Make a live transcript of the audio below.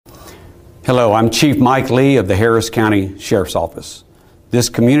Hello, I'm Chief Mike Lee of the Harris County Sheriff's Office. This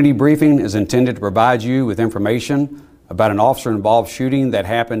community briefing is intended to provide you with information about an officer-involved shooting that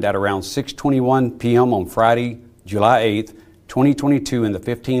happened at around 6:21 p.m. on Friday, July 8th, 2022 in the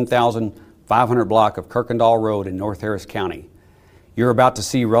 15,500 block of Kirkendall Road in North Harris County. You're about to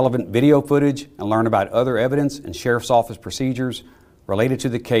see relevant video footage and learn about other evidence and Sheriff's Office procedures related to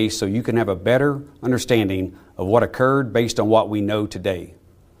the case so you can have a better understanding of what occurred based on what we know today.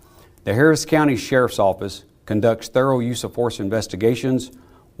 The Harris County Sheriff's Office conducts thorough use of force investigations,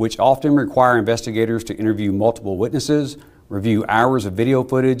 which often require investigators to interview multiple witnesses, review hours of video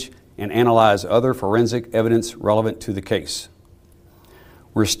footage, and analyze other forensic evidence relevant to the case.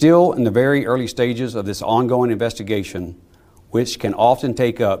 We're still in the very early stages of this ongoing investigation, which can often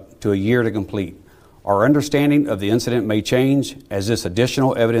take up to a year to complete. Our understanding of the incident may change as this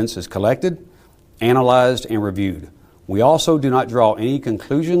additional evidence is collected, analyzed, and reviewed. We also do not draw any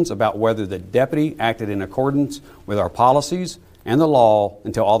conclusions about whether the deputy acted in accordance with our policies and the law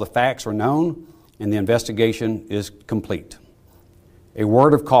until all the facts are known and the investigation is complete. A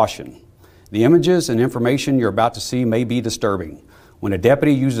word of caution. The images and information you're about to see may be disturbing. When a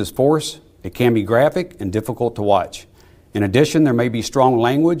deputy uses force, it can be graphic and difficult to watch. In addition, there may be strong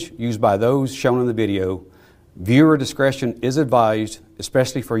language used by those shown in the video. Viewer discretion is advised,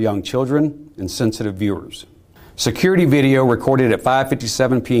 especially for young children and sensitive viewers. Security video recorded at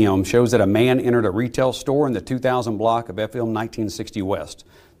 5:57 p.m. shows that a man entered a retail store in the 2000 block of FM 1960 West.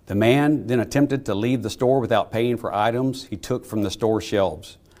 The man then attempted to leave the store without paying for items he took from the store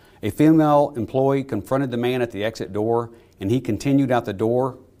shelves. A female employee confronted the man at the exit door, and he continued out the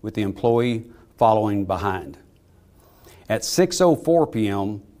door with the employee following behind. At 6:04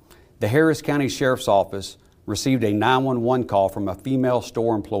 p.m., the Harris County Sheriff's Office received a 911 call from a female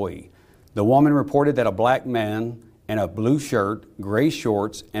store employee. The woman reported that a black man in a blue shirt, gray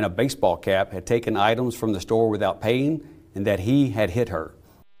shorts, and a baseball cap had taken items from the store without paying and that he had hit her.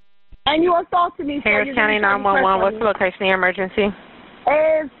 And you assaulted me. Harris County 911, what's the location of your emergency?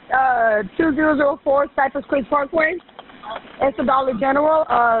 It's 2004 Cypress Creek Parkway. It's a Dollar General.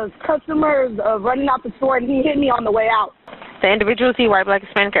 Customer is running out the store and he hit me on the way out. The individual, is he white, black,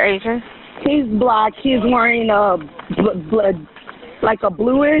 Hispanic, or Asian? He's black. He's wearing like a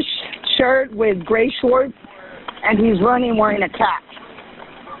bluish shirt with gray shorts, and he's running wearing a cap.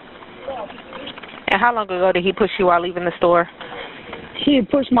 And how long ago did he push you while leaving the store? He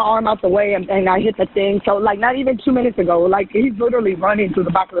pushed my arm out the way, and I hit the thing. So, like, not even 2 minutes ago. Like, he's literally running through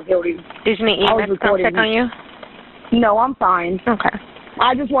the back of the building. Did you need EMS to come check on you? No, I'm fine. Okay.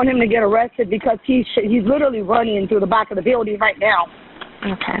 I just want him to get arrested because he's literally running through the back of the building right now.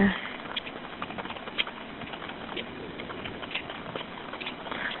 Okay.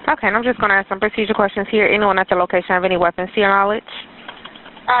 Okay, and I'm just going to ask some procedure questions here. Anyone at the location have any weapons to your knowledge?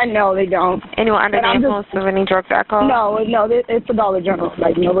 No, they don't. Anyone under the influence of any drugs or alcohol? No, it's a Dollar General.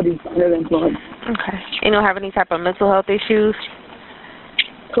 Like, nobody's under the influence. Okay. Anyone have any type of mental health issues?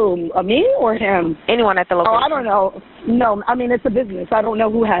 Who, me or him? Anyone at the location? Oh, I don't know. No, I mean, it's a business. I don't know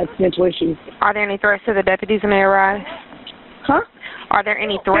who has mental issues. Are there any threats to the deputies when they arrive? Huh? Are there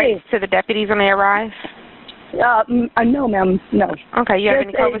any threats to the deputies when they arrive? No, ma'am, no. Okay, you have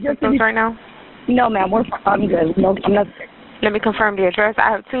any COVID symptoms right now? No, ma'am, I'm good. No, I'm not sick. Let me confirm the address. I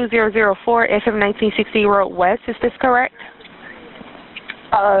have 2004 FM 1960 Road West. Is this correct?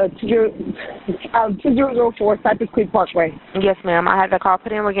 2004 Cypress Creek Parkway. Yes, ma'am. I had the call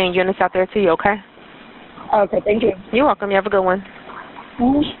put in. We're getting units out there to you, okay? Okay, thank you. You're welcome. You have a good one.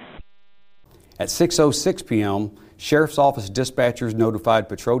 At 6:06 p.m., Sheriff's Office dispatchers notified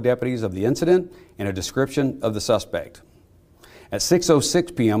patrol deputies of the incident and a description of the suspect. At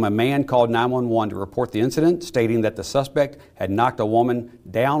 6:06 p.m., a man called 911 to report the incident, stating that the suspect had knocked a woman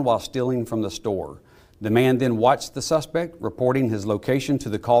down while stealing from the store. The man then watched the suspect, reporting his location to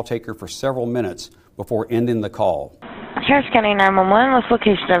the call taker for several minutes before ending the call. Harris County 911, what's the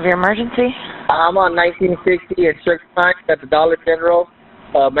location of your emergency? I'm on 1960 at Church Pine at the Dollar General.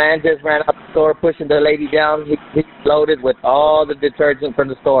 A man just ran out the store pushing the lady down. He's loaded with all the detergent from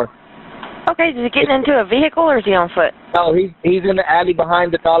the store. Okay, is he getting into a vehicle or is he on foot? No, he's in the alley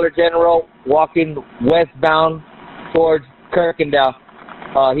behind the Dollar General, walking westbound towards Kirkendall.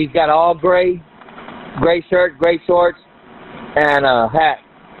 He's got all gray shirt, gray shorts, and a hat.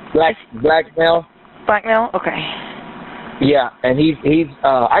 Black male. Black male? Okay. Yeah, and he's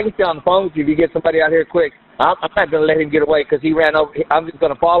I can stay on the phone with you if you get somebody out here quick. I'm not going to let him get away because he ran over. I'm just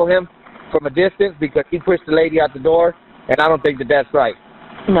going to follow him from a distance because he pushed the lady out the door, and I don't think that's right.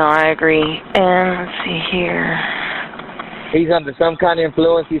 No, I agree. And let's see here. He's under some kind of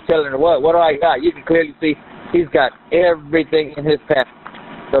influence. He's telling her, what do I got? You can clearly see he's got everything in his pants.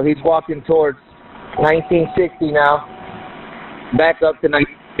 So he's walking towards 1960 now. Back up to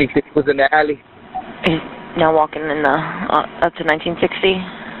 1960. He was in the alley. He's now walking in the up to 1960.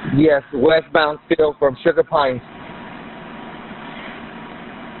 Yes, westbound still from Sugar Pines.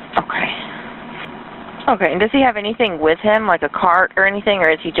 Okay. Okay, and does he have anything with him, like a cart or anything, or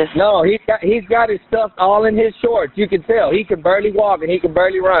is he just... No, he's got his stuff all in his shorts. You can tell. He can barely walk and he can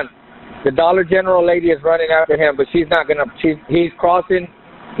barely run. The Dollar General lady is running after him, but she's not gonna. He's crossing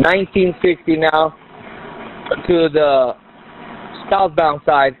 1960 now to the southbound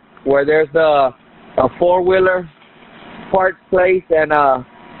side where there's a four-wheeler parts place, and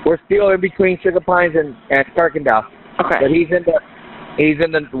we're still in between Sugar Pines and Kirkendall. Okay. But he's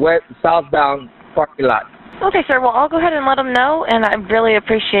in the southbound parking lot. Okay, sir. Well, I'll go ahead and let him know, and I really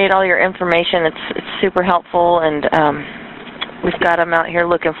appreciate all your information. It's super helpful, and we've got him out here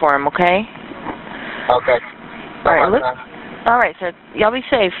looking for him. Okay. Okay. All right, sir. Y'all be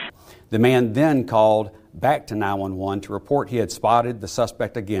safe. The man then called back to 911 to report he had spotted the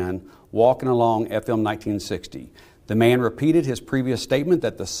suspect again walking along FM 1960. The man repeated his previous statement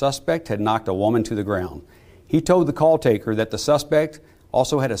that the suspect had knocked a woman to the ground. He told the call taker that the suspect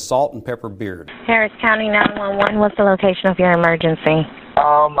also had a salt and pepper beard. Harris County 911, what's the location of your emergency?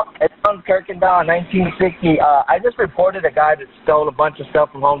 It's on Kirkendall, 1960. I just reported a guy that stole a bunch of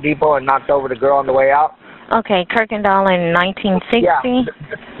stuff from Home Depot and knocked over the girl on the way out. Okay, Kirkendall in 1960? Yeah,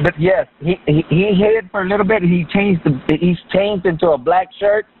 but yes, he hid for a little bit. He's changed into a black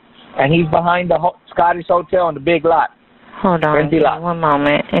shirt, and he's behind the Scottish Hotel on the big lot. Hold on, one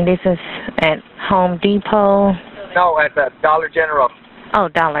moment. And this is at Home Depot? No, at the Dollar General. Oh,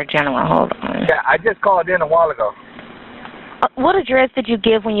 Dollar General, hold on. Yeah, I just called in a while ago. What address did you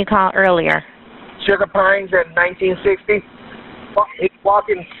give when you called earlier? Sugar Pines in 1960. He's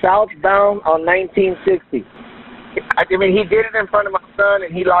walking southbound on 1960. I mean, he did it in front of my son,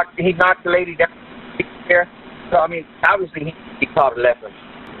 and he knocked the lady down there. So, I mean, obviously he caught a lesson.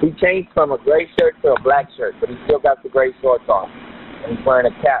 He changed from a gray shirt to a black shirt, but he still got the gray shorts on. And he's wearing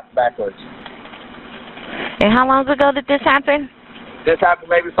a cap backwards. And how long ago did this happen? This happened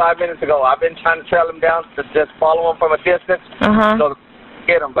maybe 5 minutes ago. I've been trying to trail him down to just follow him from a distance so to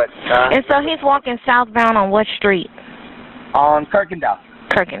get him, but... and so he's walking southbound on what street? On Kirkendall.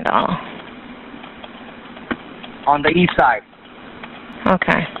 Kirkendall. On the east side.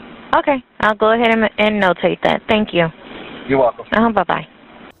 Okay. Okay. I'll go ahead and notate that. Thank you. You're welcome. Bye-bye.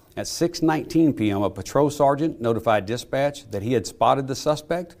 At 6:19 p.m., a patrol sergeant notified dispatch that he had spotted the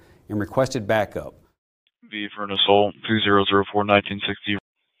suspect and requested backup. V for an assault, 2004 1960,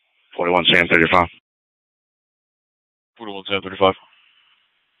 41 San 35. 41 San 35.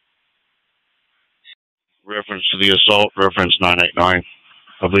 Reference to the assault, reference 989.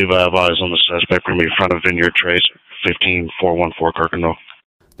 I believe I have eyes on the suspect from in front of Vineyard Trace, 15414 Kirkendall.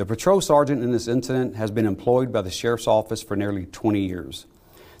 The patrol sergeant in this incident has been employed by the sheriff's office for nearly 20 years.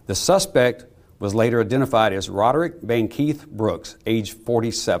 The suspect was later identified as Roderick Van Keith Brooks, age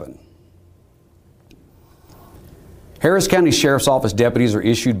 47. Harris County Sheriff's Office deputies are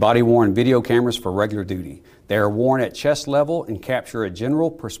issued body-worn video cameras for regular duty. They are worn at chest level and capture a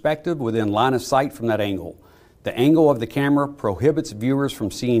general perspective within line of sight from that angle. The angle of the camera prohibits viewers from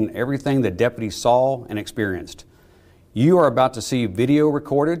seeing everything the deputies saw and experienced. You are about to see video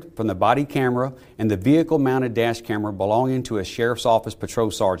recorded from the body camera and the vehicle-mounted dash camera belonging to a Sheriff's Office patrol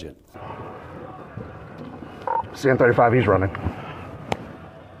sergeant. San 35, he's running.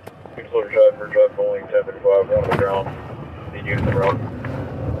 Drive bowling 1035 on the ground. Need you in the road.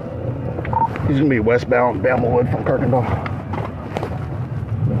 He's going to be westbound, Bamblewood from Kirkendall.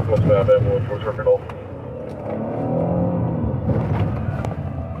 Westbound, Bamblewood towards Kirkendall.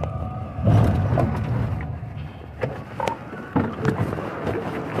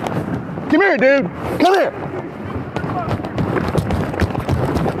 Come here, dude. Come here.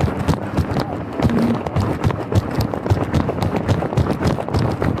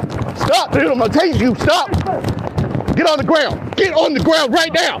 Stop, dude. I'm going to tase you. Stop. Get on the ground. Get on the ground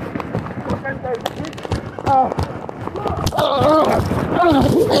right now.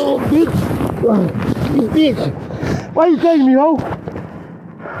 Bitch. Why you taking me, ho?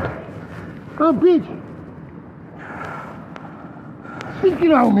 Bitch.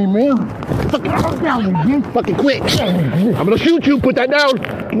 Get on me, man. Fucking come down, you bitch. Fucking quit. I'm gonna shoot you. Put that down.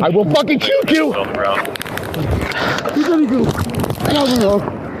 I will fucking shoot you. What you gonna do? Get out me, ho.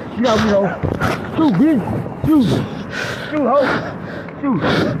 Get out me, ho. Shoot, bitch. Shoot. Shoot, ho. Shoot.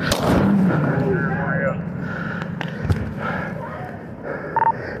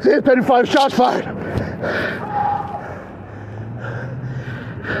 Say 35 shots fired.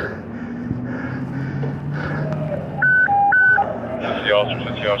 Austin,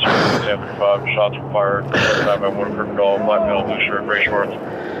 Lindsay Officer 1035. Shots were fired. Time by one Kirkendall, black male, blue shirt, gray shorts.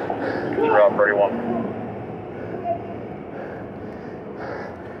 Route 31.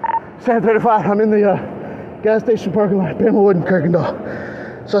 735, I'm in the gas station parking lot, Bamawood and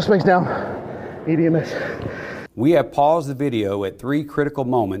Kirkendall. Suspects down, EDMS. We have paused the video at 3 critical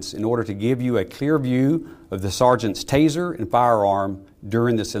moments in order to give you a clear view of the sergeant's taser and firearm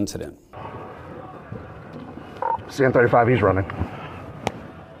during this incident. 735, he's running.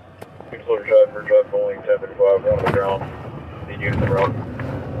 Explosive drive for drive only 1035, on the ground. Need unit in the road.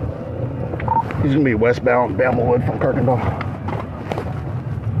 He's gonna be westbound, Bamawood from Kirkendall.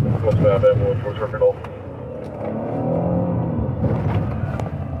 Westbound, Bamawood towards Kirkendall.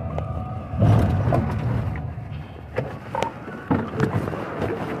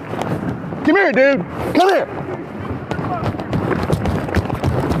 Come here, dude. Come here.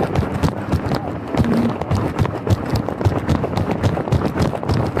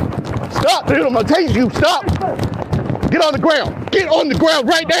 Stop, dude. I'm gonna tase you. Stop. Get on the ground. Get on the ground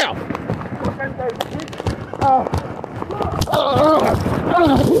right now.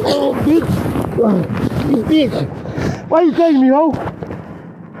 Bitch. Why you tasing me, ho?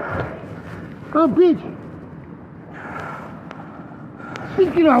 Bitch.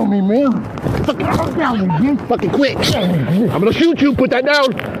 Get on me, man. Fucking down, you fucking quick. I'm gonna shoot you. Put that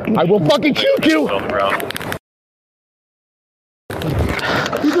down. I will fucking shoot you. On the ground.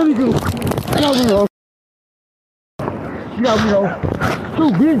 You gonna do? Get out of here. Get out of here.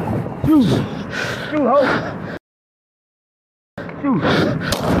 Shoot, bitch. Shoot. Shoot, ho. Shoot.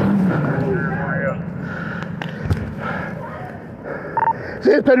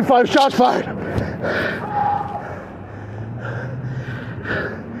 35 shots fired.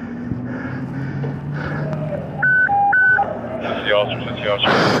 Lindsay Officer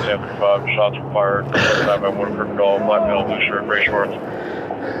 1035. Shots were fired. Time by one Kirkendall, black male, blue shirt, gray shorts.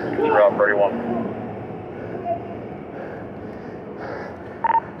 Route 31.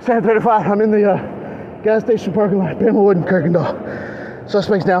 735, I'm in the gas station parking lot, Bamawood and Kirkendall.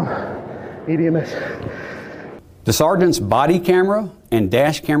 Suspects down, EDMS. The sergeant's body camera and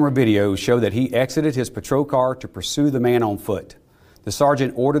dash camera videos show that he exited his patrol car to pursue the man on foot. The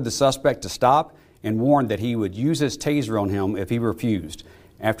sergeant ordered the suspect to stop and warned that he would use his taser on him if he refused.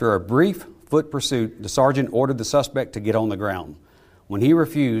 After a brief foot pursuit, the sergeant ordered the suspect to get on the ground. When he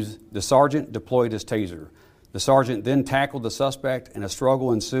refused, the sergeant deployed his taser. The sergeant then tackled the suspect and a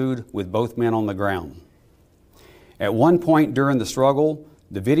struggle ensued with both men on the ground. At one point during the struggle,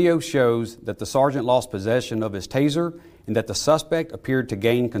 the video shows that the sergeant lost possession of his taser and that the suspect appeared to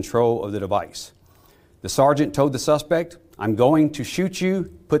gain control of the device. The sergeant told the suspect, "I'm going to shoot you,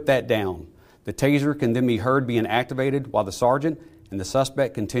 put that down." The taser can then be heard being activated while the sergeant and the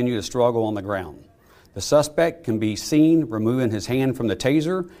suspect continue to struggle on the ground. The suspect can be seen removing his hand from the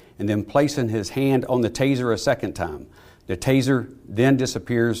taser and then placing his hand on the taser a second time. The taser then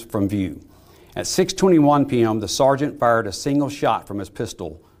disappears from view. At 6:21 p.m., the sergeant fired a single shot from his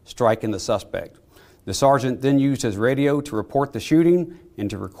pistol, striking the suspect. The sergeant then used his radio to report the shooting and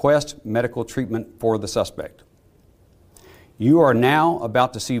to request medical treatment for the suspect. You are now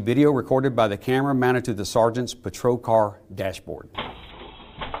about to see video recorded by the camera mounted to the sergeant's patrol car dashboard.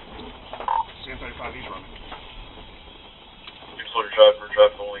 735, he's running. Explosive drive for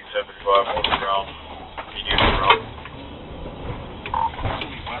drive only 1035, on the ground. Need unit in the road.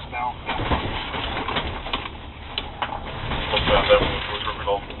 Westbound. Westbound, Bamawood towards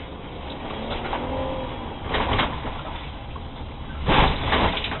Kirkendall.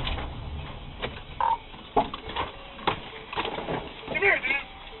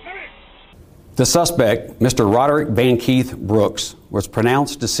 The suspect, Mr. Roderick Van Keith Brooks, was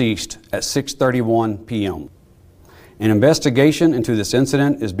pronounced deceased at 6:31 p.m. An investigation into this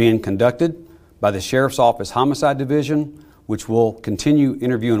incident is being conducted by the Sheriff's Office Homicide Division, which will continue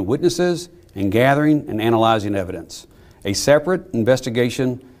interviewing witnesses and gathering and analyzing evidence. A separate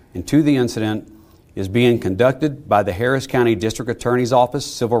investigation into the incident is being conducted by the Harris County District Attorney's Office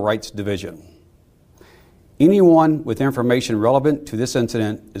Civil Rights Division. Anyone with information relevant to this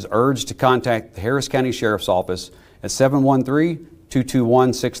incident is urged to contact the Harris County Sheriff's Office at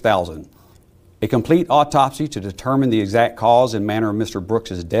 713-221-6000. A complete autopsy to determine the exact cause and manner of Mr.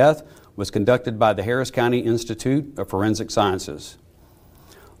 Brooks' death was conducted by the Harris County Institute of Forensic Sciences.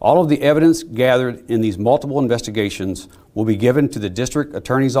 All of the evidence gathered in these multiple investigations will be given to the District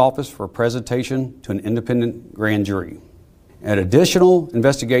Attorney's Office for presentation to an independent grand jury. An additional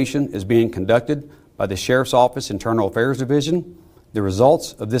investigation is being conducted by the Sheriff's Office Internal Affairs Division. The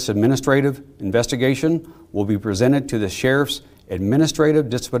results of this administrative investigation will be presented to the Sheriff's Administrative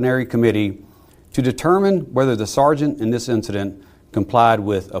Disciplinary Committee to determine whether the sergeant in this incident complied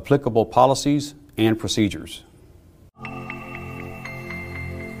with applicable policies and procedures.